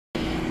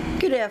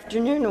Good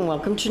afternoon and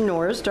welcome to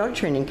Nora's Dog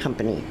Training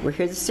Company. We're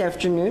here this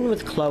afternoon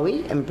with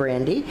Chloe and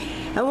Brandy,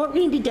 and what we're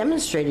going to be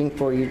demonstrating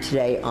for you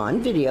today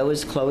on video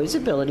is Chloe's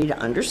ability to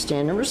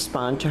understand and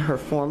respond to her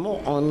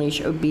formal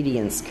on-leash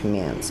obedience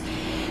commands.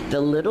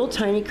 The little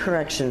tiny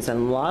corrections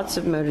and lots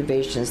of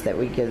motivations that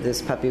we give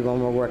this puppy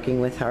when we're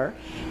working with her,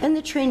 and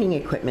the training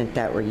equipment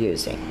that we're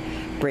using.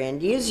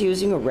 Brandy is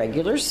using a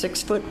regular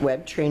 6-foot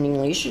web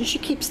training leash, and she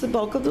keeps the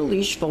bulk of the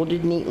leash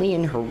folded neatly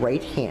in her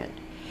right hand.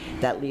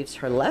 That leaves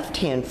her left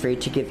hand free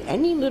to give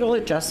any little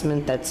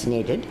adjustment that's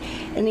needed,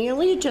 and the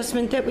only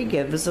adjustment that we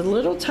give is a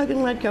little tug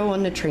and let go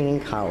on the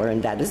training collar,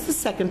 and that is the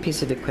second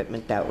piece of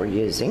equipment that we're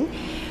using.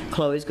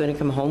 Chloe's going to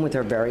come home with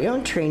her very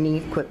own training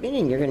equipment,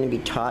 and you're going to be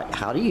taught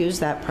how to use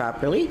that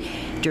properly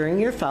during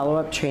your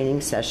follow-up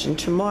training session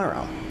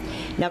tomorrow.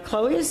 Now,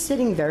 Chloe is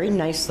sitting very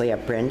nicely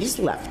at Brandy's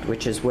left,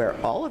 which is where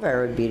all of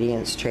our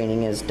obedience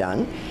training is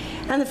done.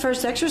 And the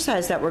first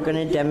exercise that we're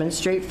going to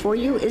demonstrate for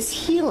you is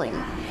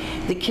heeling.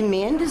 The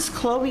command is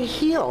Chloe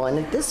heel, and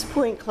at this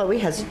point Chloe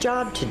has a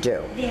job to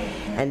do,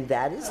 and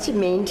that is to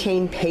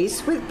maintain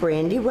pace with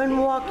Brandy when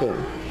walking,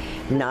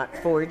 not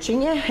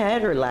forging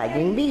ahead or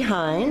lagging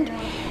behind,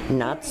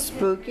 not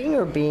spooking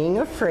or being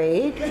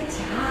afraid,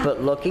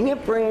 but looking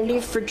at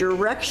Brandy for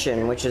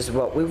direction, which is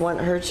what we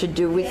want her to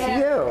do with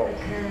you.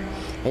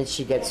 And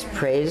she gets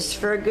praised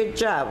for a good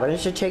job. Why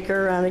don't you take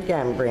her around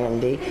again,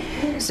 Brandy?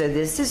 So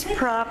this is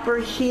proper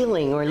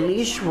heeling or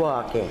leash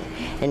walking.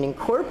 And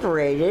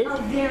incorporated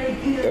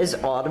is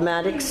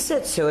automatic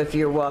sit. So if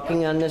you're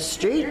walking on the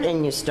street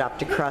and you stop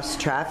to cross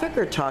traffic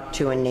or talk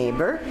to a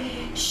neighbor,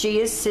 she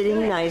is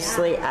sitting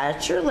nicely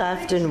at your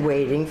left and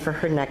waiting for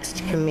her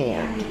next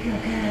command.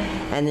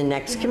 And the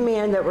next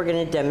command that we're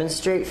going to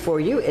demonstrate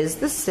for you is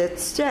the sit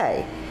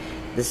stay.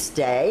 The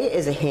stay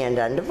is a hand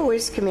and a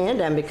voice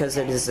command, and because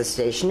it is a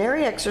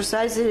stationary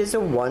exercise, it is a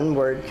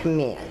one-word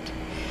command.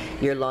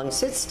 Your long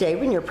sit stay,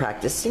 when you're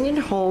practicing at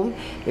home,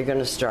 you're going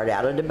to start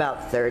out at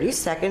about 30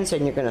 seconds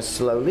and you're going to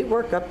slowly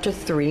work up to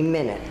 3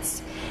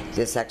 minutes.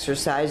 This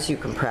exercise you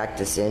can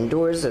practice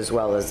indoors as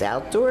well as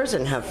outdoors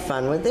and have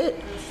fun with it,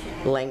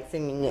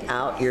 lengthening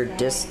out your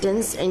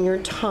distance and your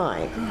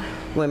time.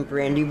 When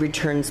Brandy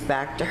returns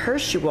back to her,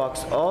 she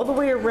walks all the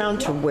way around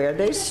to where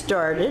they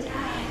started,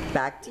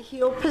 back to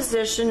heel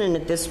position, and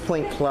at this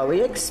point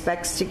Chloe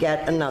expects to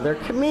get another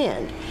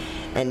command.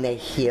 And they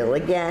heel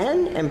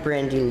again, and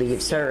Brandy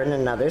leaves her in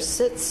another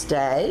sit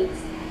stay,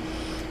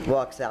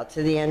 walks out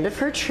to the end of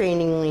her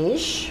training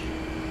leash,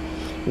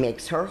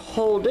 makes her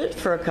hold it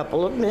for a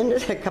couple of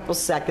minutes, a couple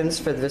seconds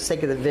for the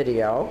sake of the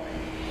video.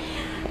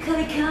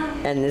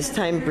 And this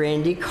time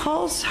Brandy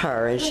calls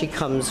her, and she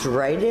comes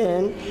right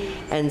in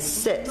and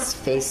sits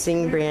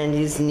facing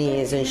Brandy's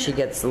knees, and she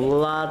gets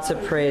lots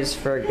of praise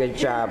for a good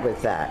job with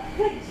that.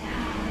 Good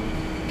job.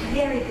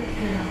 Very good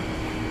girl.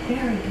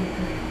 Very good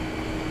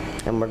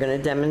girl. And we're going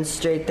to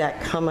demonstrate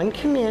that come on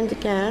command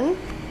again.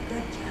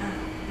 Good job.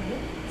 Ready?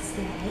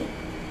 Stay.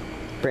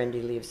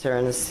 Brandy leaves her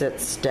in a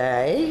sit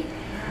stay.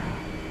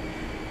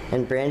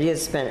 And Brandy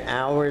has spent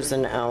hours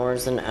and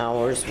hours and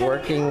hours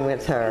working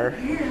with her.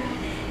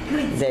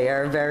 They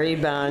are very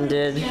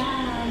bonded.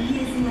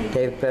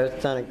 They've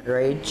both done a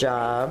great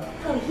job.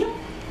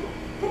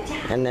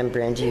 And then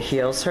Brandy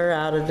heels her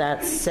out of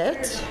that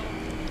sit,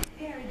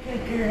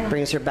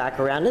 brings her back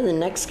around, and the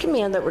next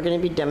command that we're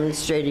going to be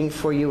demonstrating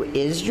for you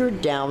is your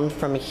down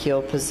from a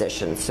heel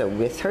position. So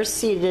with her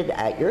seated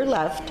at your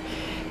left,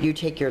 you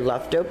take your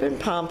left open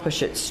palm,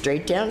 push it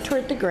straight down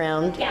toward the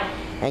ground,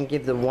 and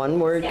give the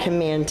one-word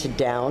command to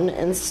down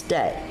and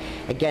stay.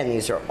 Again,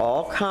 these are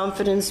all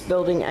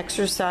confidence-building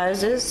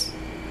exercises.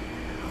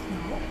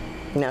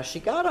 Now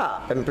she got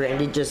up, and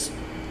Brandy just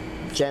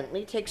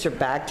gently takes her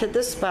back to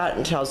the spot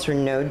and tells her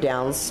no,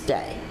 down,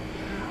 stay.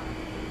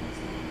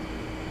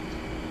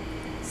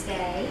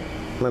 Stay.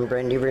 When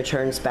Brandy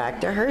returns back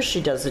to her, she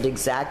does it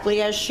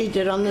exactly as she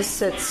did on the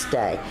sit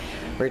stay,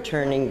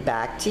 returning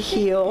back to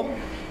heel.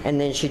 And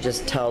then she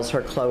just tells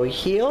her Chloe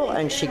heel,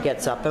 and she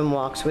gets up and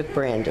walks with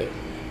Brandy.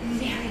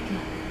 Very good.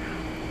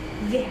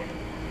 Very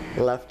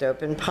good. Left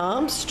open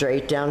palm,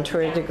 straight down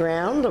toward the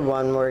ground, the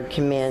one-word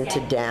command to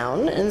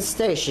down and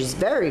stay. She's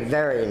very,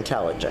 very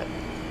intelligent.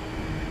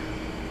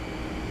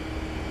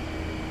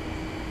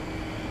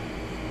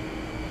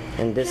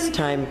 And this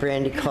time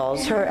Brandy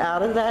calls her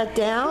out of that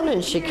down,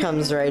 and she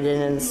comes right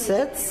in and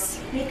sits.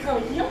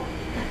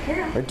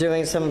 We're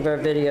doing some of our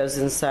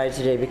videos inside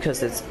today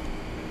because it's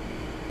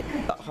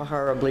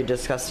horribly,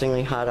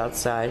 disgustingly hot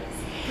outside.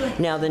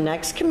 Now the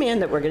next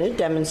command that we're going to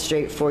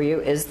demonstrate for you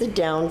is the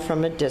down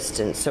from a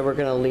distance. So we're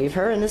going to leave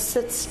her in a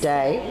sit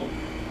stay.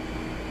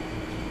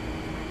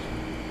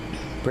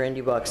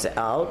 Brandy walks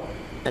out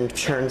and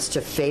turns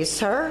to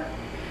face her.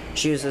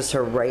 She uses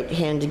her right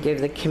hand to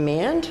give the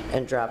command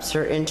and drops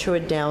her into a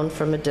down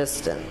from a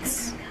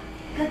distance.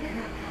 Good girl.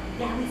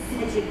 That was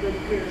such a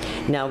good girl.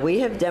 Now we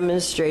have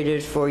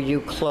demonstrated for you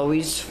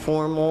Chloe's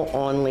formal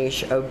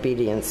on-leash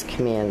obedience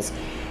commands.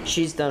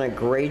 She's done a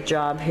great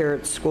job here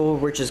at school.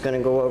 We're just going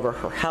to go over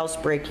her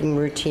housebreaking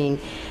routine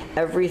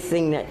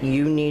everything that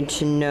you need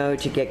to know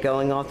to get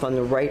going off on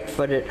the right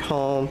foot at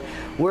home.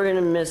 We're going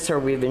to miss her.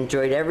 We've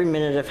enjoyed every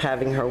minute of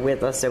having her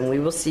with us, and we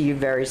will see you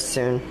very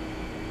soon.